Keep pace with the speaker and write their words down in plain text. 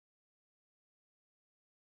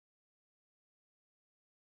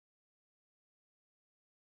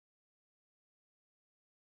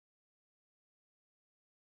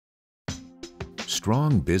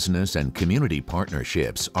Strong business and community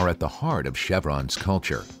partnerships are at the heart of Chevron's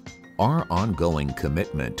culture. Our ongoing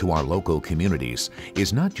commitment to our local communities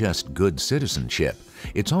is not just good citizenship,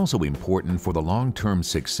 it's also important for the long-term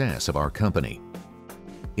success of our company.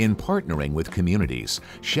 In partnering with communities,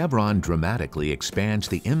 Chevron dramatically expands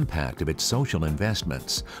the impact of its social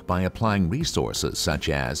investments by applying resources such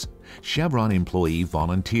as Chevron employee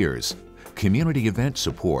volunteers, community event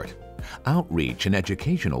support, outreach and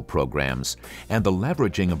educational programs, and the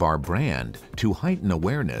leveraging of our brand to heighten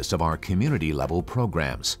awareness of our community-level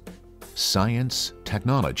programs. Science,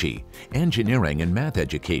 technology, engineering and math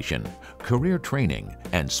education, career training,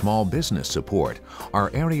 and small business support are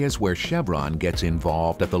areas where Chevron gets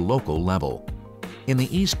involved at the local level. In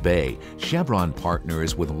the East Bay, Chevron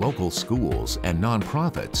partners with local schools and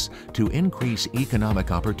nonprofits to increase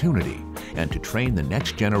economic opportunity and to train the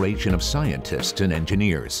next generation of scientists and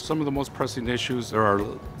engineers. Some of the most pressing issues are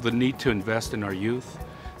the need to invest in our youth,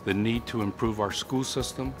 the need to improve our school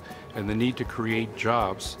system, and the need to create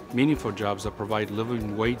jobs, meaningful jobs that provide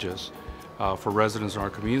living wages for residents in our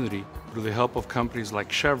community. With the help of companies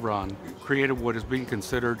like Chevron, created what is being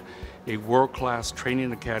considered a world-class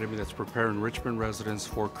training academy that's preparing Richmond residents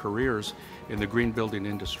for careers in the green building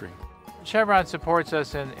industry. Chevron supports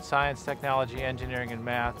us in science, technology, engineering, and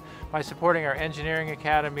math by supporting our engineering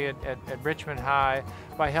academy at Richmond High,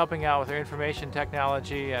 by helping out with our information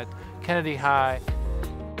technology at Kennedy High.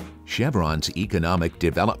 Chevron's economic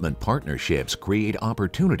development partnerships create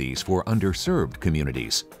opportunities for underserved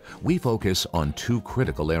communities. We focus on two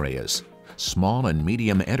critical areas: small and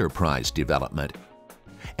medium enterprise development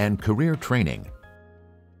and career training.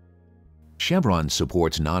 Chevron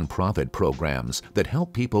supports nonprofit programs that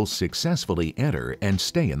help people successfully enter and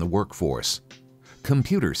stay in the workforce.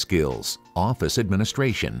 Computer skills, office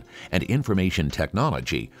administration, and information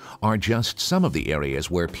technology are just some of the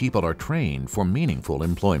areas where people are trained for meaningful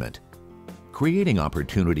employment. Creating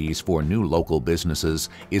opportunities for new local businesses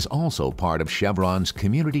is also part of Chevron's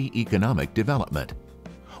community economic development.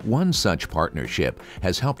 One such partnership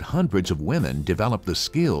has helped hundreds of women develop the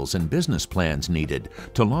skills and business plans needed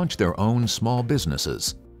to launch their own small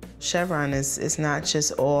businesses. Chevron is not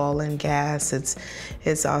just oil and gas,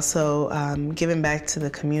 it's also giving back to the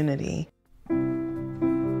community.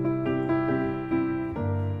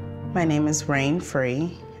 My name is Rain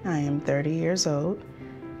Free. I am 30 years old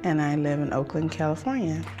and I live in Oakland,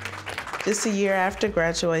 California. Just a year after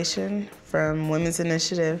graduation from Women's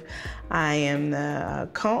Initiative, I am the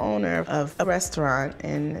co-owner of a restaurant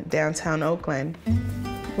in downtown Oakland.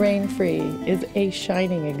 Rain Free is a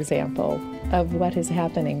shining example of what is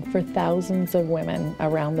happening for thousands of women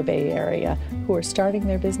around the Bay Area who are starting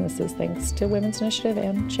their businesses thanks to Women's Initiative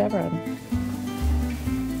and Chevron.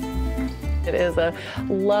 It is a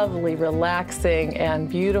lovely, relaxing, and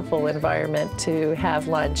beautiful environment to have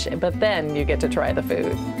lunch, but then you get to try the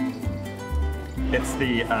food. It's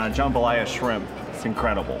the jambalaya shrimp. It's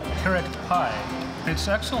incredible. Carrot pie. It's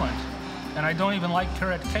excellent. And I don't even like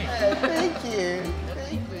carrot cake. Thank you.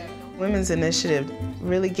 Thank you. Women's Initiative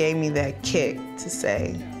really gave me that kick to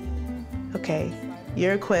say, okay,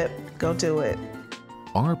 you're equipped, go do it.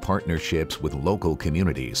 Our partnerships with local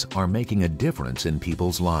communities are making a difference in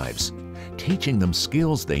people's lives, teaching them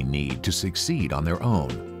skills they need to succeed on their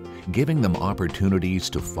own, giving them opportunities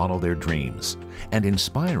to follow their dreams, and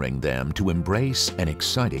inspiring them to embrace an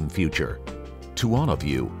exciting future. To all of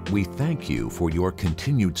you, we thank you for your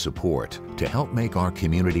continued support to help make our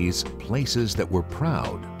communities places that we're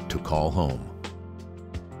proud to call home.